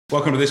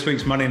Welcome to this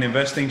week's Money and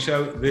Investing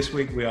Show. This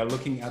week we are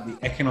looking at the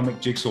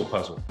economic jigsaw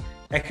puzzle.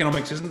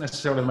 Economics isn't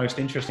necessarily the most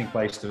interesting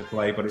place to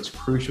play, but it's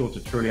crucial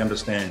to truly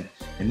understand.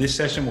 In this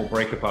session, we'll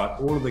break apart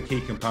all of the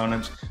key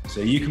components so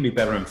you can be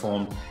better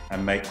informed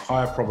and make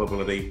higher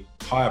probability,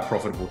 higher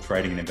profitable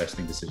trading and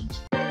investing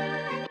decisions.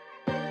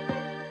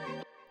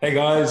 Hey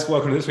guys,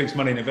 welcome to this week's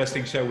Money and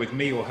Investing Show with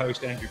me, your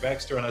host, Andrew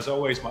Baxter, and as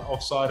always, my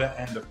offsider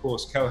and of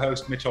course,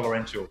 co-host, Mitch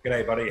Olorenshaw.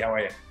 G'day buddy, how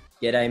are you?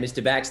 G'day,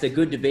 Mr. Baxter.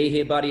 Good to be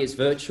here, buddy, as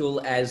virtual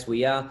as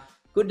we are.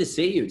 Good to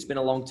see you. It's been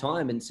a long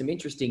time and some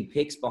interesting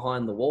pics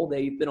behind the wall there.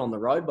 You've been on the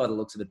road by the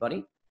looks of it,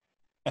 buddy.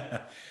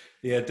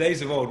 Yeah,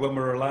 days of old when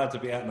we were allowed to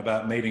be out and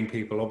about meeting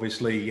people.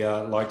 Obviously,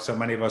 like so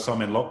many of us,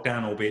 I'm in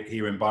lockdown, albeit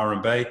here in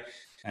Byron Bay.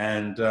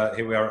 And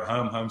here we are at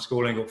home,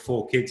 homeschooling. Got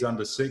 4 kids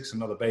under 6,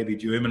 another baby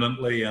due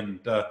imminently,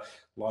 and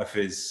life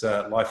is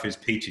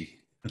peachy.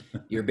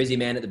 You're a busy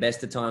man at the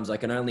best of times, I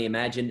can only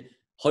imagine.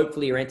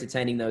 Hopefully you're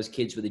entertaining those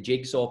kids with a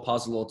jigsaw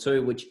puzzle or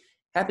two, which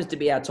happens to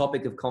be our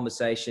topic of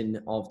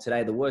conversation of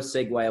today, the worst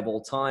segue of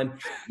all time,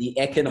 the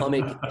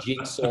economic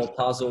jigsaw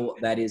puzzle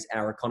that is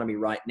our economy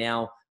right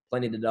now.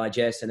 Plenty to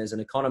digest. And as an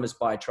economist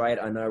by trade,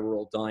 I know we're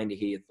all dying to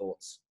hear your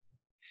thoughts.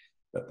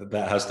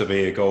 That has to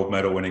be a gold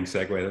medal winning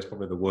segue. That's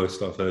probably the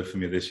worst I've heard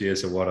from you this year,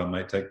 so why don't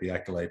I take the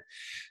accolade?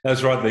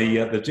 That's right,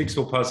 the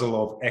jigsaw puzzle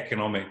of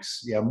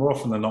economics. Yeah, more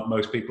often than not,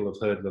 most people have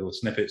heard little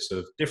snippets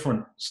of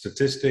different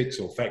statistics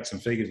or facts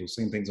and figures or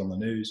seen things on the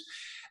news.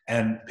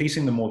 And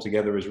piecing them all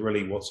together is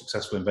really what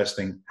successful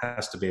investing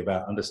has to be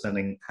about,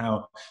 understanding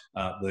how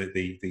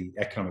the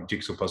economic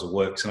jigsaw puzzle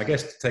works. And I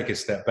guess to take a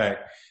step back,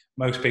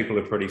 most people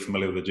are pretty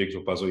familiar with the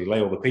jigsaw puzzle. You lay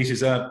all the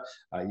pieces out,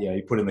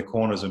 you put in the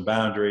corners and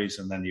boundaries,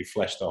 and then you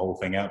flesh the whole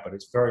thing out. But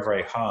it's very,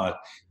 very hard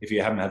if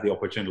you haven't had the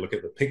opportunity to look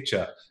at the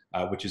picture,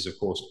 which is, of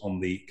course,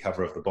 on the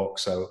cover of the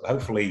box. So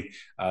hopefully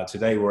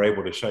today we're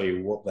able to show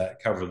you what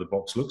that cover of the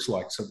box looks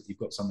like so that you've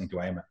got something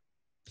to aim at.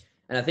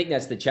 And I think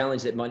that's the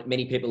challenge that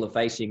many people are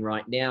facing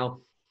right now.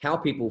 How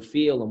people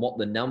feel and what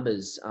the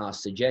numbers are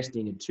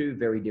suggesting are two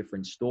very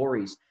different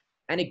stories.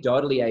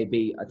 Anecdotally,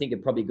 AB, I think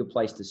probably a good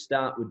place to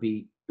start would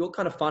be your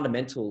kind of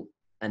fundamental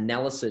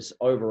analysis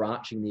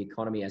overarching the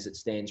economy as it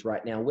stands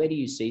right now. Where do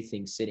you see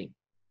things sitting?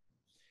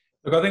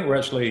 Look, I think we're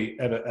actually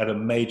at a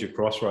major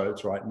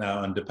crossroads right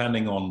now, and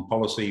depending on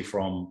policy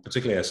from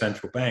particularly our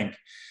central bank,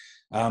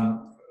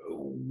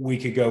 we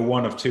could go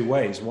one of two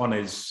ways. One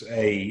is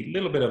a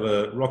little bit of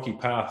a rocky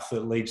path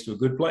that leads to a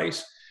good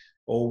place,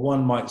 or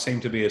one might seem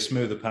to be a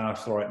smoother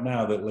path right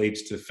now that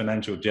leads to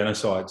financial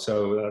genocide.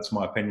 So that's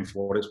my opinion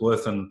for what it's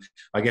worth, and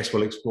I guess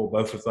we'll explore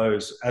both of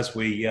those as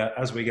we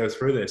go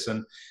through this.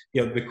 And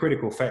the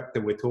critical fact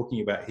that we're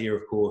talking about here,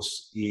 of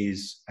course,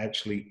 is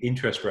actually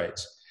interest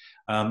rates.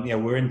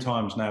 We're in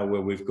times now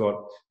where we've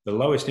got the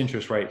lowest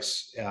interest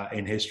rates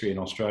in history in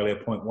Australia.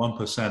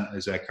 0.1%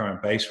 is our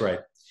current base rate,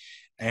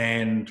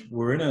 and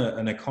we're in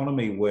an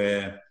economy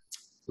where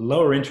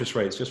lower interest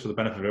rates, just for the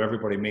benefit of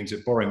everybody, means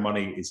that borrowing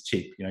money is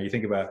cheap. You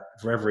think about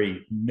for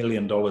every $1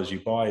 million you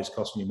buy, it's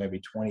costing you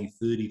maybe $20,000,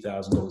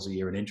 $30,000 a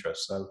year in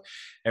interest. So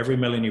every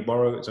million you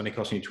borrow, it's only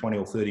costing you 20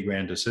 or 30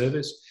 grand to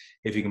service.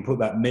 If you can put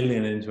that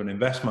million into an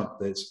investment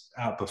that's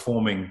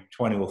outperforming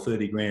 20 or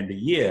 30 grand a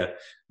year,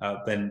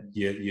 then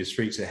your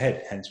street's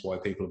ahead. Hence why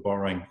people are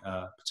borrowing,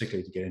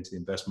 particularly to get into the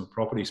investment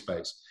property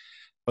space.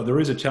 But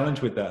there is a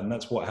challenge with that, and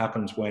that's what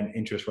happens when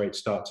interest rates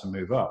start to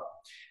move up.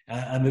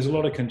 And there's a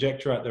lot of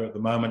conjecture out there at the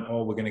moment,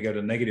 we're going to go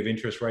to negative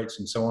interest rates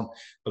and so on.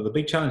 But the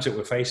big challenge that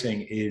we're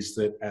facing is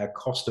that our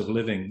cost of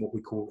living, what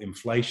we call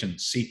inflation,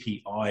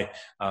 CPI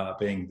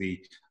being the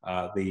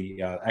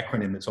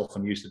acronym that's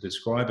often used to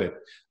describe it,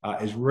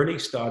 is really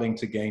starting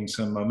to gain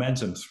some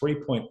momentum.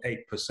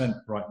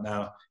 3.8% right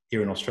now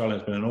here in Australia.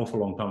 It's been an awful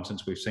long time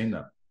since we've seen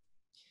that.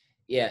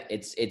 Yeah,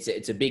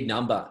 it's a big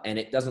number, and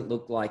it doesn't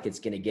look like it's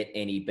going to get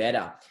any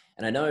better.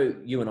 And I know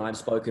you and I have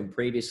spoken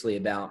previously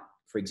about,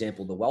 for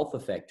example, the wealth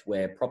effect,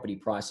 where property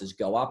prices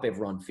go up,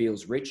 everyone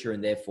feels richer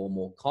and therefore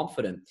more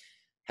confident.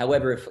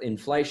 However, if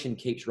inflation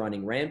keeps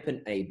running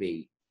rampant,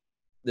 AB,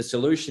 the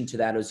solution to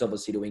that is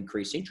obviously to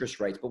increase interest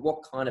rates. But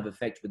what kind of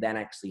effect would that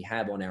actually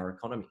have on our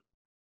economy?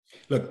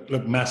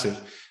 Look, massive.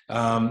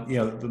 At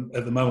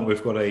the moment,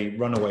 we've got a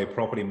runaway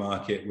property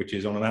market, which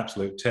is on an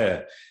absolute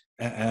tear.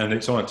 And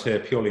it's on a tear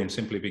purely and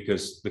simply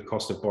because the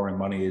cost of borrowing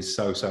money is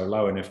so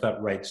low. And if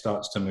that rate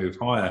starts to move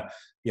higher,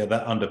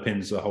 that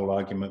underpins the whole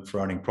argument for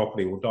owning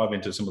property. We'll dive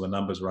into some of the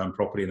numbers around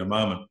property in a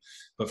moment.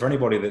 But for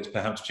anybody that's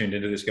perhaps tuned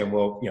into this going,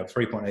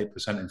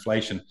 3.8%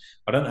 inflation,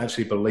 I don't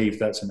actually believe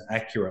that's an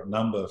accurate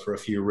number for a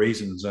few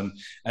reasons.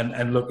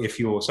 And look,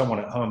 if you're someone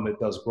at home that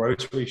does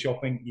grocery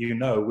shopping,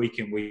 week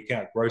in, week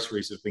out,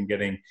 groceries have been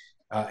getting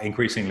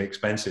increasingly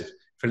expensive.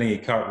 Filling your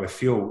car with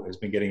fuel has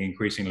been getting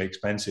increasingly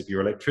expensive.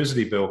 Your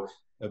electricity bill,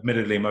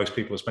 admittedly, most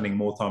people are spending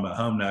more time at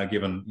home now,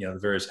 given the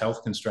various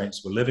health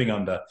constraints we're living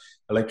under.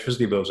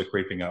 Electricity bills are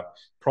creeping up.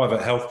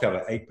 Private health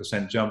cover,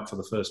 8% jump for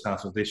the first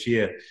half of this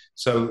year.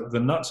 So the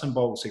nuts and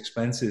bolts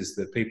expenses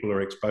that people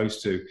are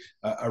exposed to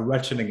are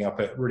ratcheting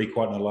up at really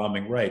quite an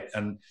alarming rate.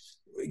 And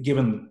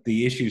given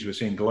the issues we're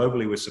seeing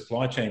globally with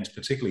supply chains,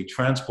 particularly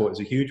transport is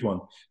a huge one,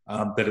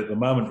 that at the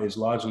moment is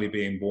largely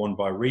being borne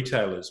by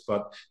retailers.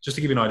 But just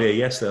to give you an idea,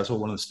 yesterday, I saw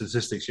one of the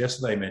statistics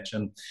yesterday, Mitch,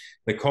 and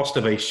the cost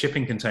of a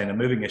shipping container,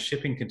 moving a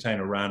shipping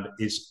container around,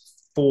 is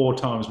 4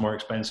 times more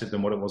expensive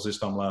than what it was this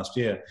time last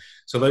year.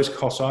 So those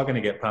costs are going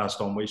to get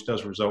passed on, which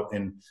does result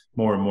in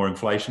more and more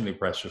inflationary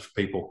pressure for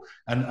people.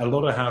 And a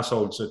lot of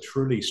households are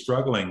truly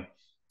struggling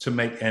to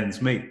make ends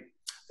meet.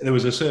 There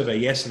was a survey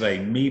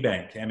yesterday, ME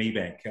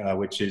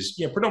which is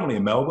predominantly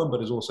in Melbourne, but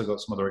has also got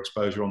some other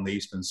exposure on the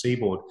eastern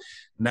seaboard.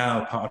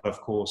 Now part,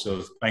 of course,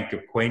 of Bank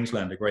of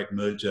Queensland, a great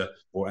merger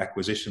or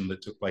acquisition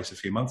that took place a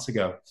few months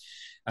ago.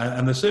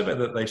 And the survey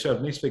that they showed,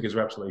 and these figures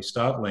are absolutely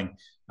startling,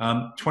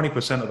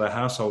 20% of the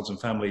households and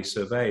families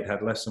surveyed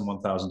had less than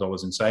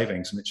 $1,000 in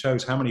savings. And it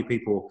shows how many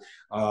people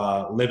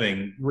are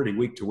living really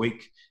week to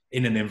week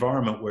in an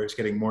environment where it's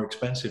getting more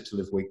expensive to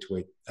live week to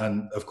week.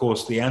 And of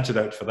course, the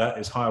antidote for that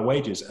is higher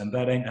wages, and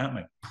that ain't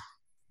happening.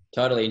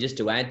 Totally. And just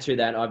to add to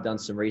that, I've done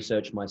some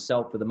research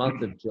myself. For the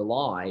month of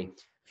July,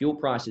 fuel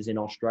prices in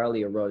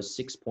Australia rose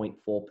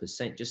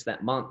 6.4% just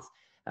that month.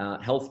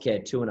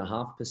 Healthcare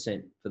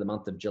 2.5% for the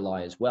month of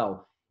July as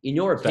well. In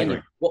your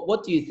opinion,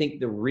 what do you think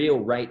the real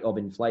rate of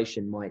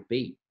inflation might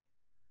be?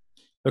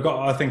 Look,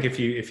 I think if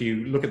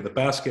you look at the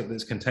basket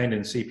that's contained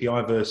in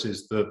CPI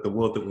versus the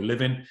world that we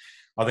live in,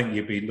 I think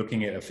you'd be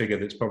looking at a figure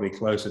that's probably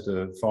closer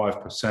to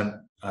 5%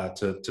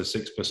 to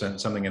 6%,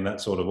 something in that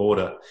sort of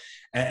order.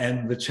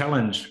 And the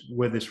challenge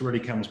where this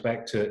really comes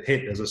back to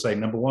hit, as I say,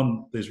 number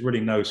one, there's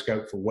really no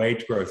scope for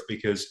wage growth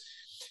because,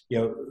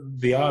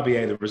 the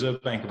RBA, the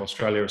Reserve Bank of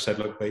Australia, has said,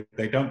 look,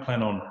 they don't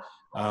plan on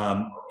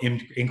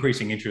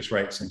increasing interest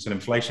rates until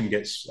inflation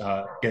gets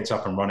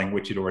up and running,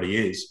 which it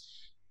already is.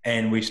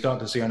 And we start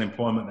to see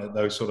unemployment at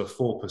those sort of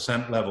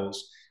 4%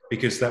 levels,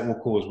 because that will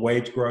cause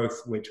wage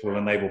growth, which will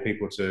enable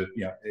people to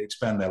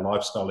expand their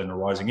lifestyle in a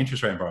rising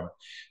interest rate environment.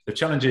 The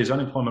challenge is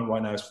unemployment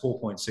right now is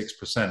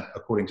 4.6%,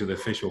 according to the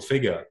official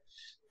figure.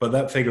 But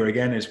that figure,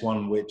 again, is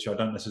one which I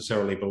don't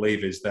necessarily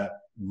believe is that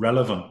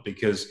relevant,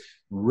 because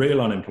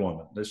real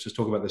unemployment, let's just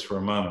talk about this for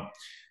a moment.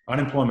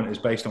 Unemployment is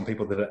based on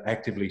people that are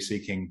actively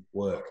seeking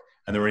work.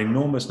 And there are an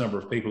enormous number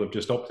of people who have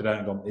just opted out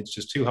and gone, it's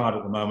just too hard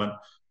at the moment.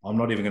 I'm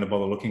not even going to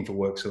bother looking for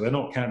work. So they're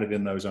not counted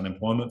in those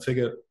unemployment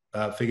figures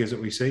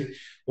that we see.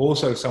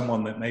 Also,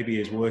 someone that maybe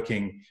is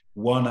working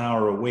 1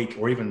 hour a week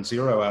or even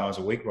 0 hours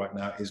a week right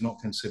now is not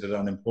considered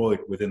unemployed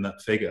within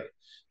that figure.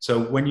 So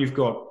when you've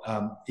got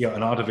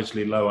an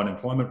artificially low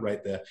unemployment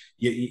rate there,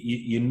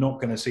 you're not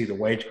going to see the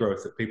wage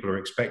growth that people are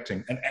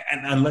expecting.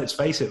 And let's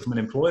face it, from an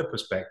employer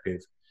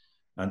perspective,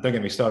 and don't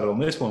get me started on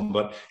this one,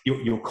 but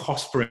your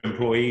cost for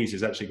employees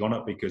has actually gone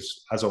up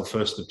because as of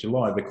 1st of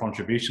July, the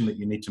contribution that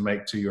you need to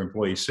make to your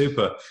employee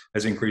super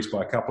has increased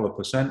by a couple of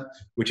percent,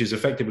 which is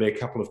effectively a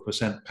couple of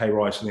percent pay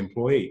rise for the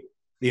employee.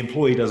 The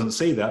employee doesn't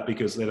see that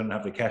because they don't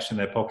have the cash in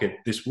their pocket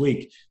this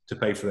week to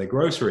pay for their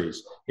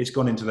groceries. It's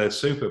gone into their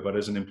super, but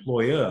as an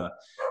employer,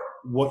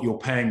 what you're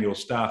paying your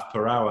staff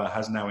per hour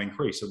has now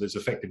increased. So there's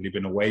effectively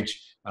been a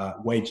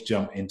wage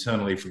jump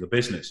internally for the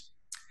business.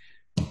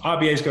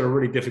 RBA's got a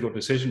really difficult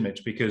decision,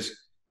 Mitch, because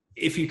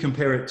if you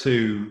compare it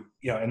to,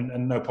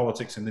 and no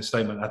politics in this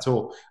statement at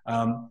all,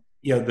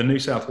 the New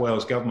South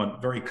Wales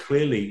government very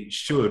clearly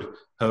should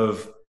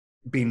have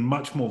been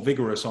much more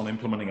vigorous on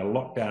implementing a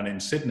lockdown in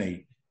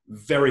Sydney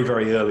very,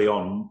 very early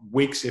on,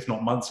 weeks, if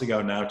not months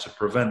ago now, to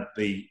prevent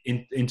the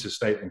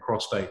interstate and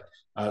cross-state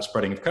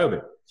spreading of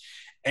COVID.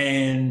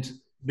 And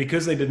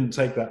because they didn't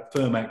take that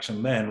firm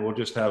action then, we'll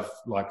just have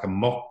like a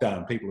mock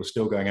down. People are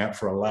still going out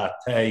for a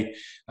latte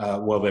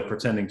while they're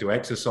pretending to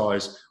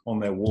exercise on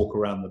their walk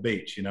around the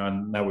beach,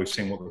 and now we've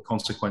seen what the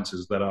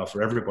consequences that are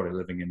for everybody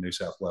living in New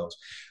South Wales.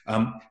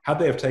 Had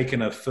they have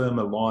taken a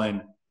firmer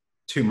line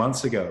 2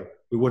 months ago,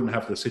 we wouldn't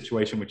have the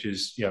situation which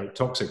is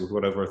toxic. We've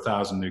got over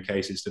 1,000 new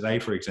cases today,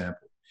 for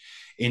example.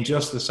 In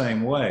just the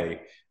same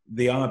way,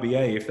 the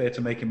RBA, if they're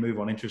to make a move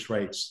on interest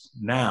rates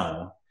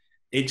now,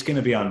 it's going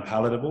to be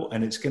unpalatable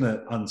and it's going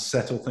to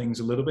unsettle things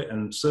a little bit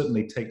and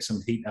certainly take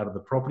some heat out of the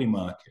property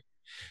market.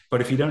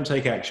 But if you don't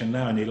take action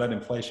now and you let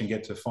inflation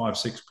get to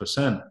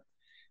 5-6%,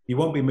 you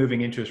won't be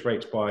moving interest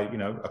rates by,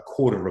 a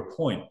quarter of a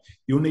point.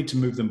 You'll need to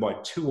move them by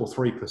 2 or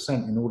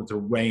 3% in order to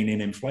rein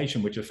in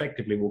inflation, which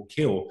effectively will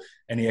kill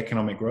any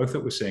economic growth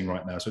that we're seeing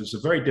right now. So it's a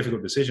very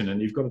difficult decision,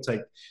 and you've got to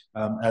take,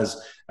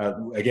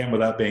 again,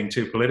 without being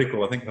too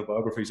political, I think the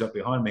biography's up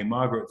behind me,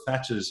 Margaret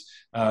Thatcher's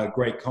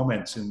great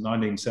comments in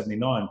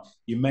 1979,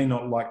 you may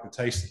not like the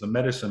taste of the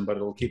medicine, but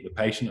it'll keep the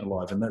patient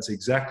alive. And that's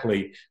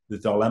exactly the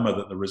dilemma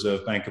that the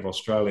Reserve Bank of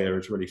Australia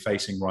is really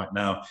facing right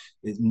now,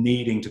 is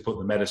needing to put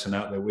the medicine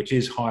out there, which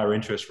is higher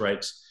interest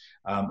rates.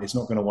 It's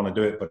not going to want to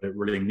do it, but it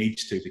really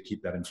needs to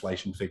keep that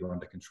inflation figure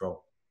under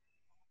control.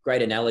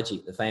 Great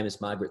analogy, the famous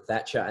Margaret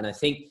Thatcher. And I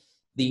think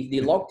the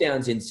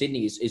lockdowns in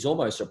Sydney is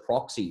almost a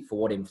proxy for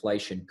what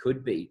inflation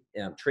could be.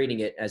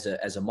 Treating it as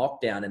a mock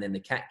down and then the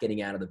cat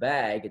getting out of the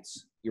bag,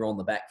 you're on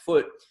the back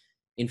foot.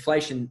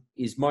 Inflation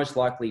is most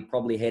likely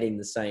probably heading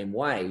the same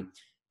way.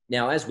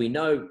 Now, as we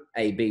know,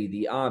 AB,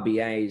 the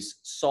RBA's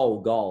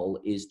sole goal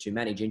is to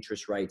manage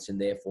interest rates and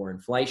therefore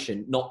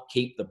inflation, not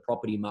keep the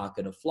property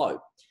market afloat.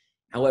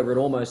 However, it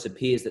almost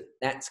appears that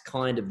that's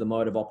kind of the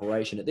mode of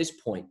operation at this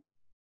point.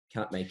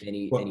 Can't make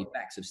any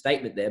facts of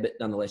statement there, but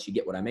nonetheless, you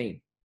get what I mean.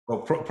 Well,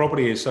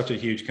 property is such a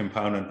huge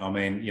component. I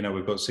mean,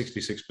 we've got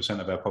 66%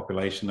 of our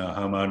population are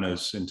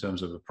homeowners in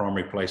terms of a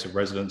primary place of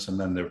residence, and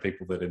then there are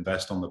people that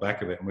invest on the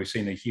back of it. And we've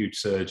seen a huge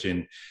surge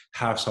in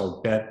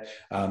household debt.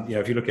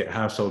 If you look at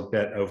household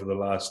debt over the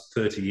last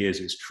 30 years,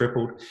 it's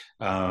tripled.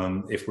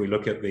 If we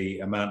look at the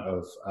amount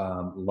of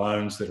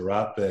loans that are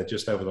out there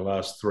just over the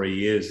last 3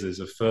 years,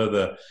 there's a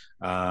further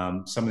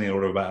something in the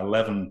order of about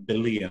 $11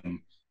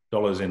 billion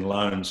in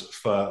loans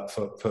for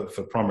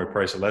primary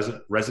place of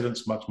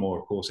residence, much more,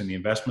 of course, in the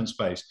investment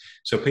space.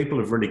 So people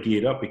have really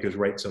geared up because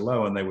rates are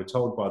low, and they were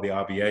told by the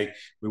RBA,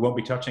 we won't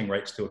be touching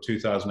rates till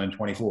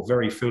 2024.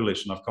 Very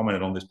foolish, and I've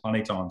commented on this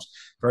plenty of times,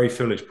 very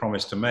foolish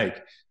promise to make.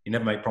 You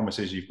never make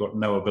promises you've got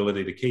no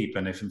ability to keep.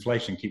 And if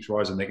inflation keeps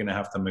rising, they're going to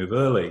have to move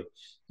early.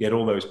 Yet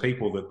all those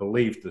people that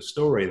believed the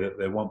story that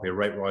there won't be a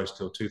rate rise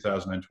till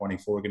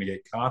 2024 are going to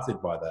get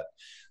carted by that.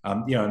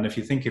 And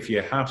if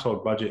your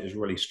household budget is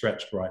really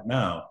stretched right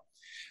now,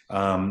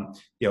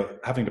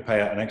 having to pay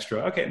out an extra,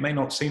 okay, it may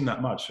not seem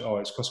that much. Oh,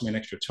 it's costing me an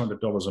extra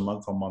 $200 a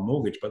month on my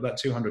mortgage, but that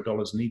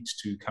 $200 needs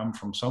to come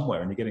from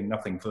somewhere, and you're getting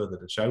nothing further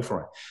to show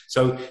for it.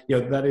 So,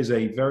 that is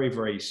a very,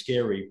 very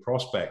scary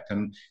prospect.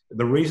 And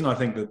the reason I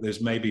think that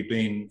there's maybe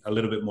been a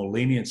little bit more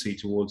leniency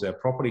towards our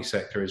property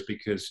sector is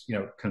because,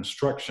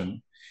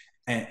 construction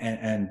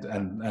and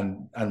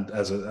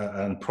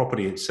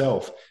property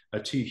itself are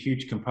two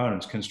huge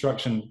components.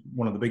 Construction,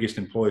 one of the biggest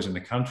employers in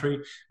the country,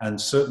 and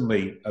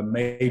certainly a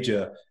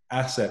major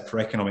asset for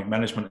economic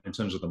management in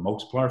terms of the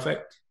multiplier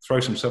effect.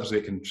 Throw some subsidy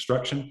at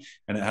construction,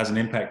 and it has an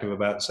impact of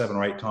about 7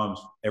 or 8 times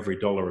every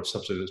dollar of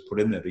subsidy that's put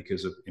in there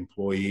because of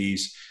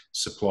employees,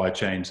 supply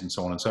chains, and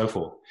so on and so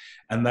forth.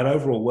 And that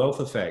overall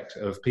wealth effect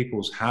of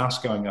people's house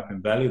going up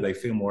in value, they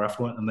feel more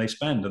affluent and they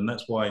spend. And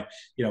that's why,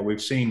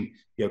 we've seen,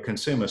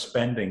 consumer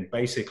spending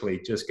basically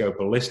just go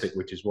ballistic,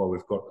 which is why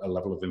we've got a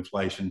level of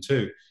inflation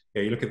too.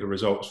 You look at the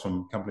results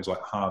from companies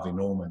like Harvey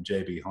Norman,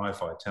 JB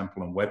Hi-Fi,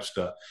 Temple and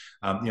Webster.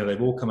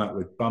 They've all come out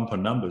with bumper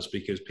numbers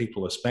because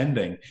people are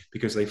spending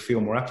because they feel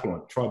more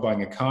affluent. Try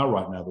buying a car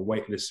right now. The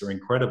wait lists are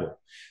incredible.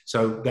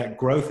 So that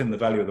growth in the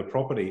value of the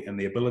property and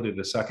the ability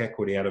to suck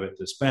equity out of it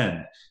to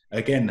spend,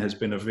 again, has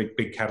been a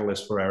big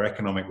catalyst for our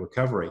economic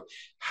recovery.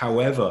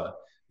 However,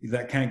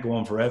 that can't go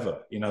on forever.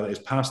 It's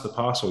past the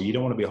parcel. You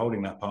don't want to be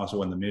holding that parcel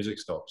when the music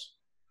stops.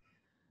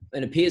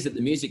 It appears that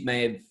the music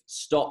may have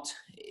stopped,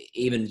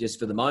 even just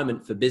for the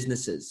moment, for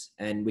businesses.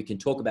 And we can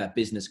talk about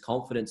business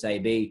confidence,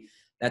 AB.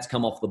 That's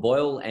come off the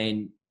boil.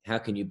 And how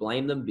can you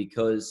blame them?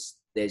 Because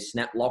there's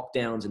snap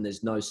lockdowns and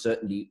there's no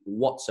certainty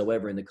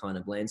whatsoever in the kind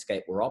of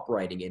landscape we're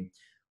operating in.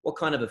 What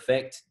kind of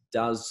effect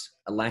does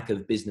a lack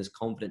of business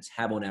confidence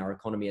have on our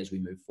economy as we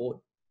move forward?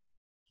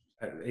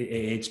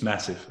 It's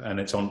massive, and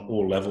it's on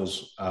all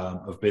levels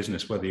of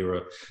business, whether you're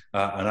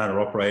an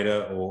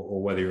owner-operator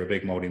or whether you're a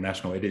big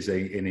multinational. It is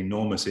an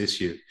enormous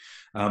issue.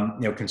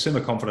 Consumer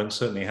confidence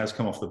certainly has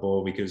come off the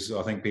boil because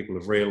I think people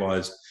have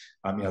realized,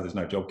 there's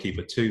no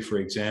JobKeeper 2, for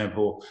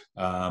example,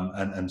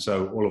 and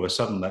so all of a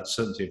sudden that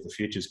certainty of the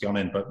future's gone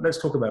in. But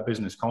let's talk about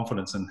business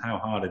confidence and how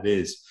hard it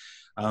is.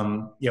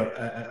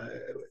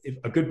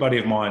 A good buddy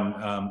of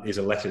mine is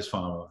a lettuce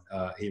farmer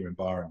here in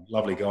Byron,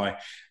 lovely guy,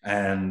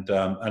 and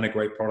a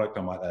great product,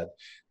 I might add.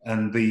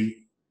 And the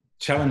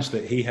challenge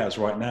that he has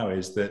right now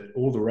is that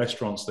all the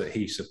restaurants that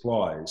he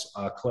supplies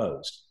are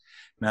closed.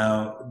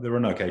 Now, there are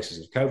no cases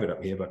of COVID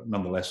up here, but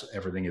nonetheless,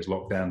 everything is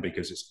locked down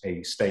because it's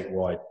a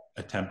statewide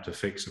attempt to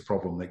fix a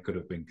problem that could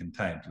have been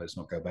contained. Let's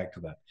not go back to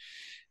that.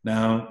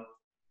 Now,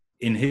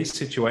 in his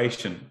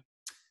situation,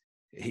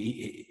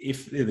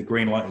 if the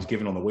green light is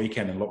given on the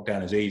weekend and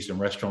lockdown is eased and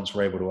restaurants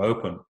are able to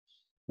open,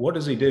 what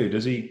does he do?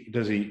 Does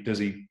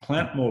he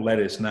plant more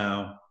lettuce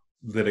now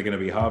that are going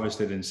to be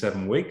harvested in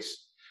 7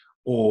 weeks,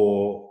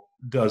 or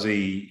does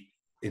he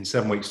in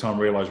 7 weeks' time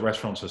realize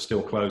restaurants are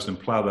still closed and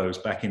plow those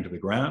back into the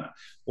ground?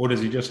 Or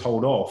does he just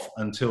hold off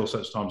until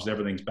such times that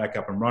everything's back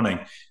up and running,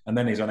 and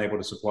then he's unable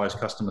to supply his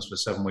customers for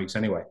 7 weeks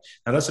anyway?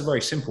 Now, that's a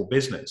very simple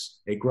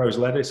business. It grows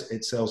lettuce,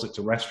 it sells it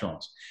to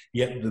restaurants.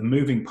 Yet the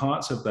moving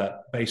parts of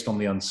that, based on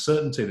the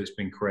uncertainty that's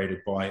been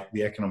created by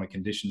the economic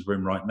conditions we're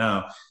in right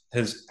now,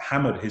 has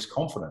hammered his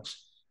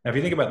confidence. Now, if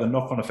you think about the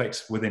knock-on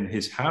effects within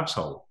his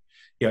household,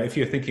 if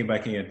you're thinking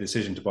about making a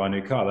decision to buy a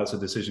new car, that's a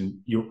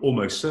decision you're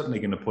almost certainly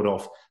going to put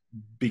off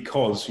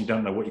because you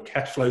don't know what your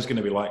cash flow is going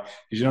to be like,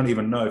 because you don't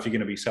even know if you're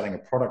going to be selling a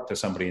product to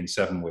somebody in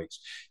 7 weeks.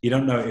 You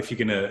don't know if you're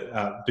going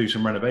to do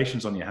some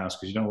renovations on your house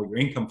because you don't know what your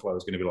income flow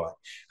is going to be like.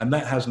 And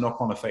that has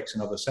knock-on effects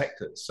in other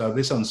sectors. So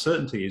this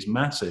uncertainty is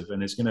massive,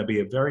 and it's going to be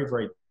a very,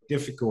 very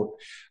difficult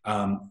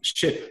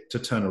ship to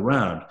turn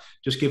around,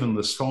 just given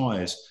the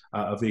size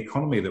of the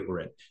economy that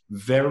we're in.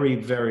 Very,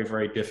 very,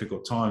 very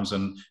difficult times,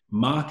 and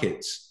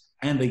markets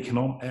and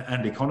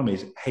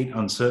economies hate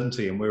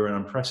uncertainty, and we're in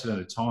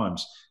unprecedented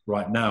times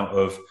right now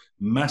of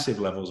massive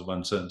levels of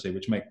uncertainty,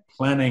 which make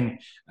planning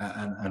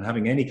and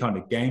having any kind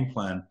of game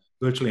plan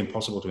virtually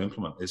impossible to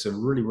implement. It's a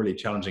really, really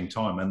challenging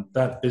time, and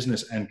that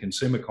business and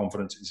consumer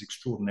confidence is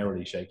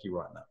extraordinarily shaky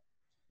right now.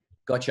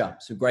 Gotcha.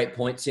 Some great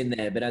points in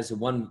there. But as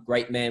one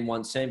great man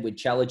once said, with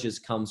challenges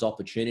comes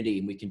opportunity.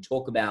 And we can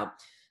talk about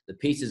the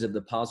pieces of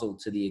the puzzle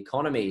to the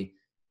economy.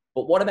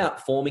 But what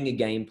about forming a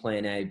game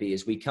plan, AB?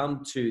 As we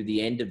come to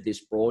the end of this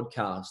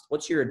broadcast,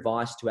 what's your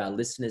advice to our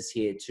listeners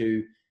here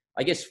to,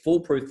 I guess,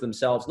 foolproof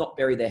themselves, not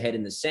bury their head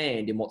in the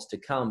sand in what's to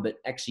come, but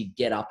actually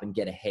get up and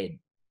get ahead?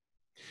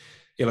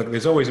 Yeah, look,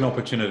 there's always an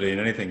opportunity in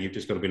anything. You've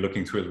just got to be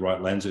looking through the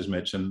right lenses,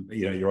 Mitch. And,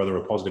 you're either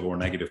a positive or a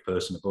negative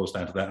person. It boils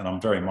down to that. And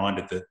I'm very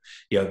minded that,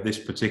 this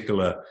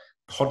particular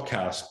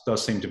podcast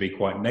does seem to be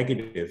quite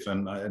negative,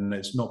 and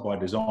it's not by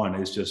design.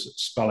 It's just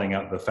spelling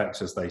out the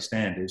facts as they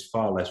stand. It's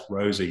far less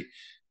rosy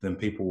than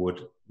people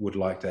would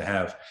like to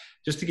have.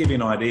 Just to give you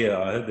an idea,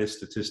 I heard this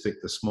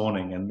statistic this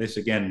morning, and this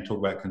again, talk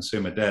about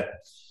consumer debt.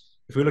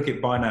 If we look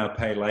at buy now,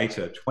 pay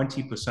later,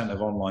 20%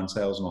 of online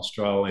sales in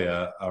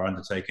Australia are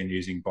undertaken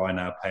using buy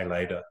now, pay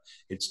later.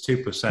 It's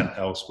 2%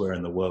 elsewhere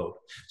in the world.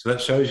 So that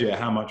shows you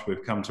how much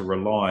we've come to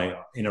rely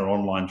in our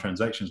online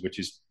transactions, which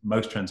is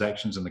most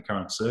transactions in the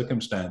current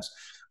circumstance,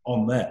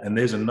 on that. And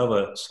there's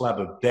another slab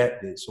of debt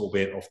that's,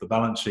 albeit off the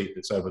balance sheet,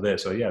 that's over there.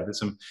 So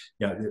there's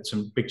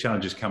some big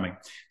challenges coming.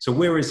 So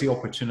where is the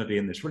opportunity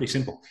in this? Really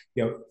simple.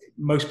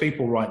 Most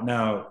people right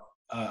now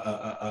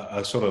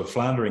are sort of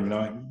floundering,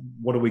 knowing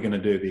what are we going to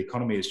do? The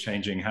economy is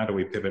changing. How do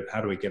we pivot? How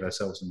do we get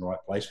ourselves in the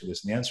right place for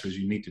this? And the answer is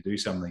you need to do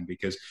something,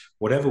 because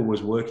whatever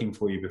was working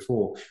for you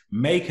before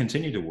may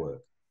continue to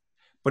work,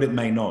 but it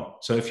may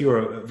not. So if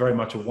you're very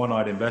much a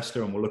one-eyed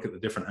investor, and we'll look at the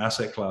different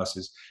asset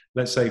classes,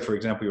 let's say, for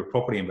example, you're a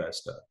property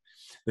investor.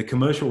 The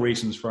commercial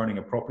reasons for owning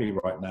a property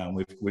right now,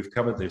 and we've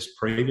covered this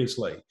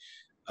previously,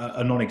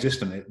 are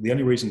non-existent. The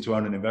only reason to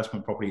own an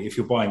investment property, if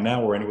you're buying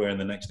now or anywhere in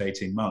the next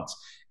 18 months,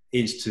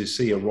 is to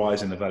see a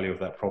rise in the value of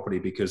that property,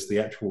 because the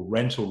actual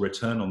rental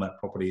return on that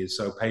property is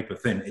so paper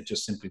thin, it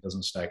just simply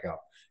doesn't stack up.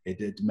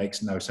 It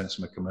makes no sense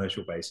from a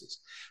commercial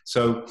basis.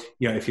 So,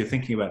 if you're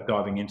thinking about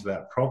diving into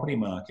that property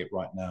market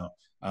right now,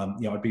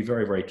 I'd be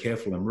very, very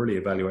careful and really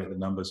evaluate the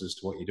numbers as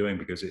to what you're doing,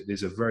 because it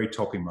is a very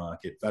toppy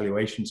market.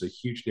 Valuations are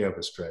hugely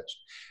overstretched,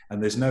 and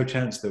there's no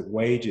chance that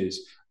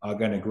wages are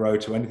going to grow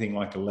to anything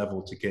like a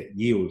level to get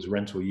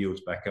rental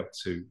yields back up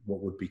to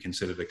what would be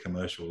considered a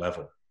commercial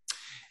level.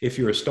 If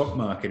you're a stock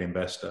market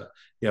investor,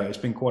 it's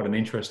been quite an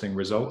interesting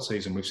result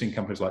season. We've seen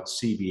companies like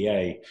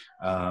CBA,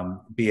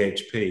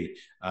 BHP,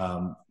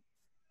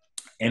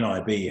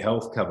 NIB,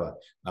 Health Cover,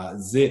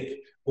 Zip,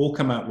 all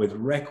come out with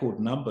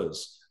record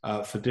numbers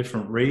for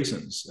different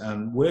reasons.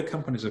 And where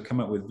companies have come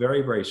out with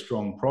very, very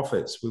strong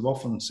profits, we've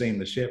often seen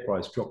the share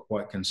price drop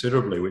quite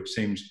considerably, which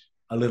seems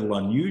a little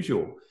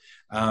unusual.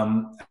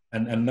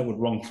 And that would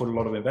wrong foot a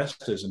lot of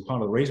investors. And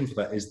part of the reason for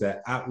that is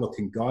their outlook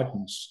and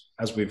guidance,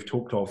 as we've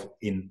talked of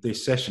in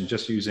this session,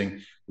 just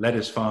using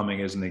lettuce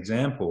farming as an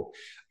example,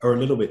 are a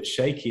little bit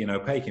shaky and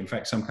opaque. In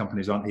fact, some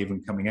companies aren't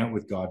even coming out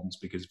with guidance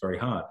because it's very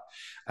hard.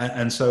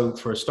 And so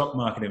for a stock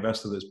market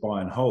investor that's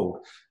buy and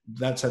hold,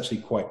 that's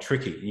actually quite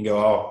tricky. You can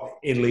go,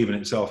 it'll even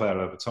itself out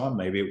over time.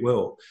 Maybe it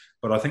will.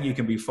 But I think you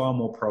can be far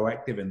more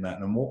proactive in that.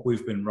 And what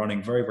we've been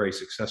running very, very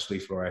successfully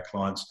for our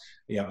clients,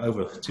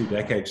 over 2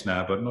 decades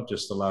now, but not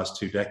just the last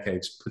 2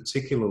 decades,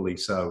 particularly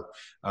so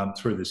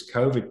through this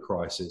COVID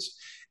crisis,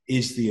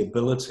 is the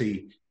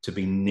ability to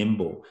be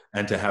nimble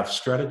and to have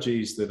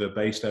strategies that are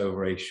based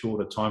over a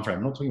shorter time frame.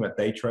 I'm not talking about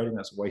day trading.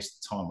 That's a waste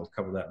of time. We've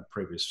covered that in the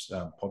previous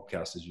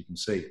podcast, as you can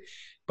see.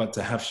 But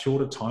to have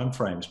shorter time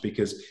frames,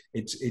 because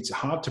it's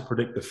hard to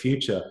predict the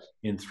future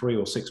in 3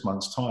 or 6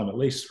 months' time. At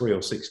least 3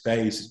 or 6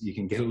 days, you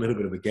can get a little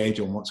bit of a gauge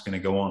on what's going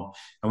to go on.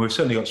 And we've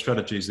certainly got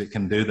strategies that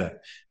can do that.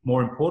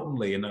 More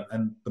importantly, and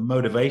the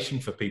motivation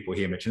for people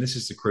here, Mitch, and this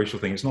is the crucial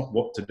thing, it's not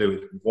what to do,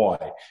 it's why.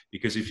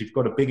 Because if you've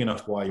got a big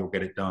enough why, you'll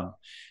get it done.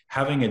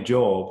 Having a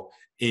job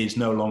is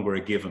no longer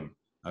a given.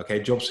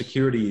 Okay, job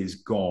security is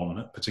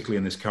gone, particularly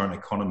in this current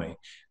economy.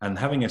 And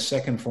having a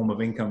second form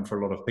of income for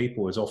a lot of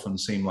people is often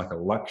seen like a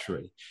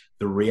luxury.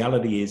 The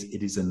reality is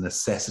it is a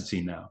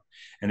necessity now.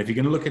 And if you're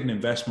going to look at an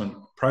investment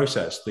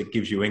process that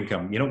gives you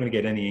income, you're not going to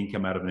get any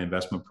income out of an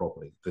investment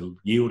property. The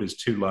yield is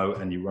too low,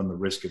 and you run the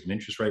risk of an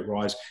interest rate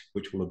rise,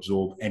 which will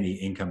absorb any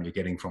income you're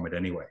getting from it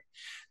anyway.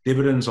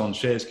 Dividends on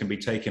shares can be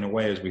taken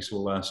away, as we saw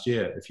last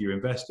year. If you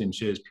invest in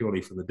shares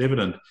purely for the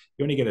dividend,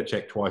 you only get a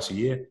check twice a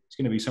year. It's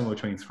going to be somewhere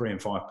between 3 and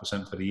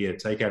 5% for the year.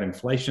 Take out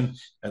inflation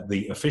at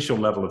the official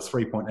level of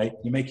 3.8,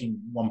 you're making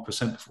 1%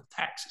 before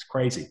tax. It's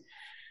crazy.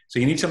 So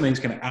you need something that's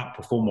going to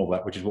outperform all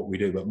that, which is what we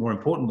do. But more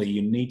importantly,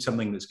 you need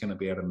something that's going to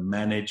be able to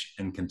manage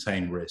and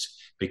contain risk,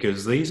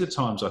 because these are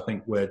times, I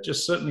think, where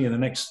just certainly in the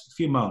next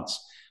few months,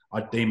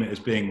 I deem it as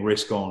being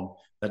risk on.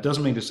 That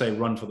doesn't mean to say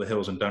run for the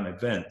hills and don't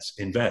invest.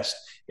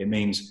 It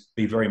means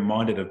be very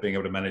minded of being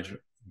able to manage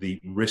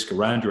the risk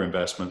around your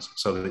investments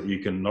so that you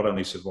can not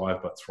only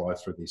survive but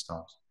thrive through these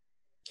times.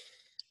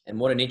 And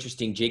what an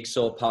interesting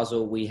jigsaw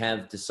puzzle we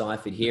have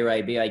deciphered here,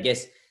 AB. I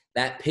guess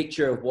that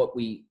picture of what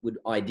we would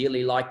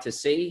ideally like to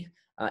see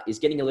is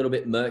getting a little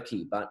bit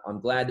murky, but I'm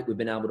glad that we've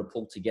been able to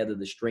pull together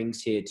the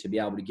strings here to be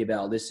able to give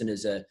our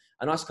listeners a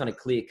nice kind of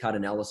clear-cut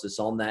analysis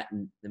on that.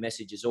 And the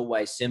message is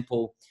always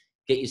simple: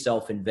 get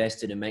yourself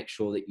invested and make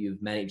sure that you're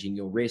managing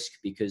your risk,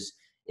 because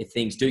if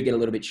things do get a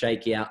little bit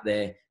shaky out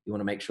there, you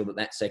want to make sure that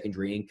that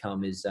secondary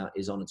income is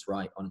on its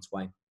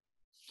way.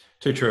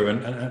 Too true.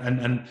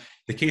 And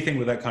the key thing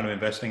with that kind of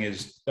investing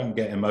is don't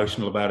get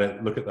emotional about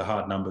it. Look at the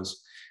hard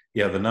numbers.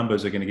 Yeah, the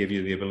numbers are going to give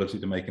you the ability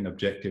to make an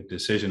objective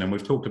decision. And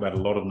we've talked about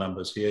a lot of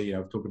numbers here.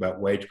 We've talked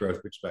about wage growth,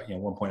 which is about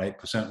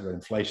 1.8%, with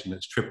inflation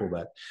that's triple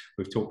that.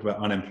 We've talked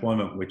about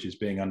unemployment, which is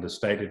being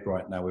understated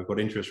right now. We've got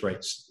interest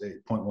rates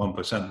at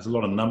 0.1%. There's a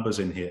lot of numbers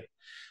in here.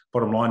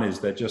 Bottom line is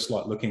they're just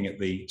like looking at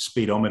the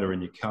speedometer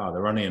in your car.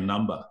 They're only a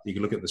number. You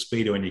can look at the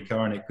speedo in your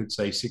car and it could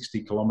say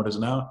 60 kilometers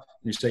an hour. And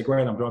you say,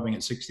 great, I'm driving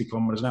at 60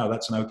 kilometers an hour.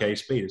 That's an okay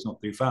speed. It's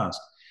not too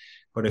fast.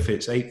 But if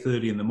it's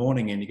 8:30 in the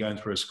morning and you're going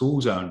through a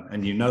school zone,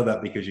 and you know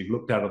that because you've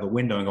looked out of the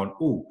window and gone,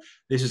 oh,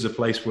 this is a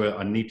place where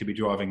I need to be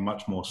driving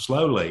much more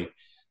slowly,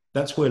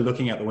 that's where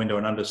looking out the window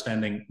and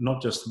understanding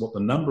not just what the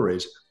number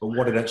is, but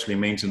what it actually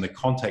means in the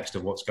context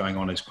of what's going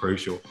on is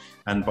crucial.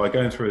 And by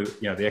going through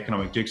the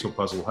economic jigsaw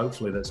puzzle,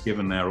 hopefully that's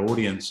given our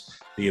audience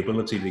the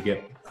ability to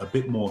get a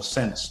bit more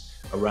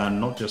sense around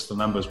not just the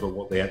numbers, but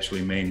what they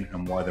actually mean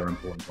and why they're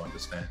important to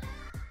understand.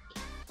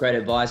 Great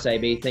advice,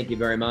 AB. Thank you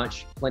very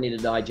much. Plenty to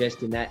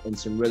digest in that and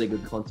some really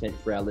good content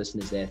for our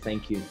listeners there.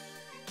 Thank you.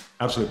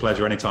 Absolute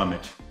pleasure. Anytime,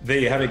 Mitch. There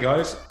you have it,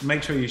 guys.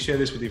 Make sure you share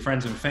this with your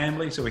friends and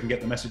family so we can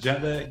get the message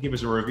out there. Give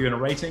us a review and a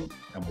rating,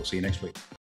 and we'll see you next week.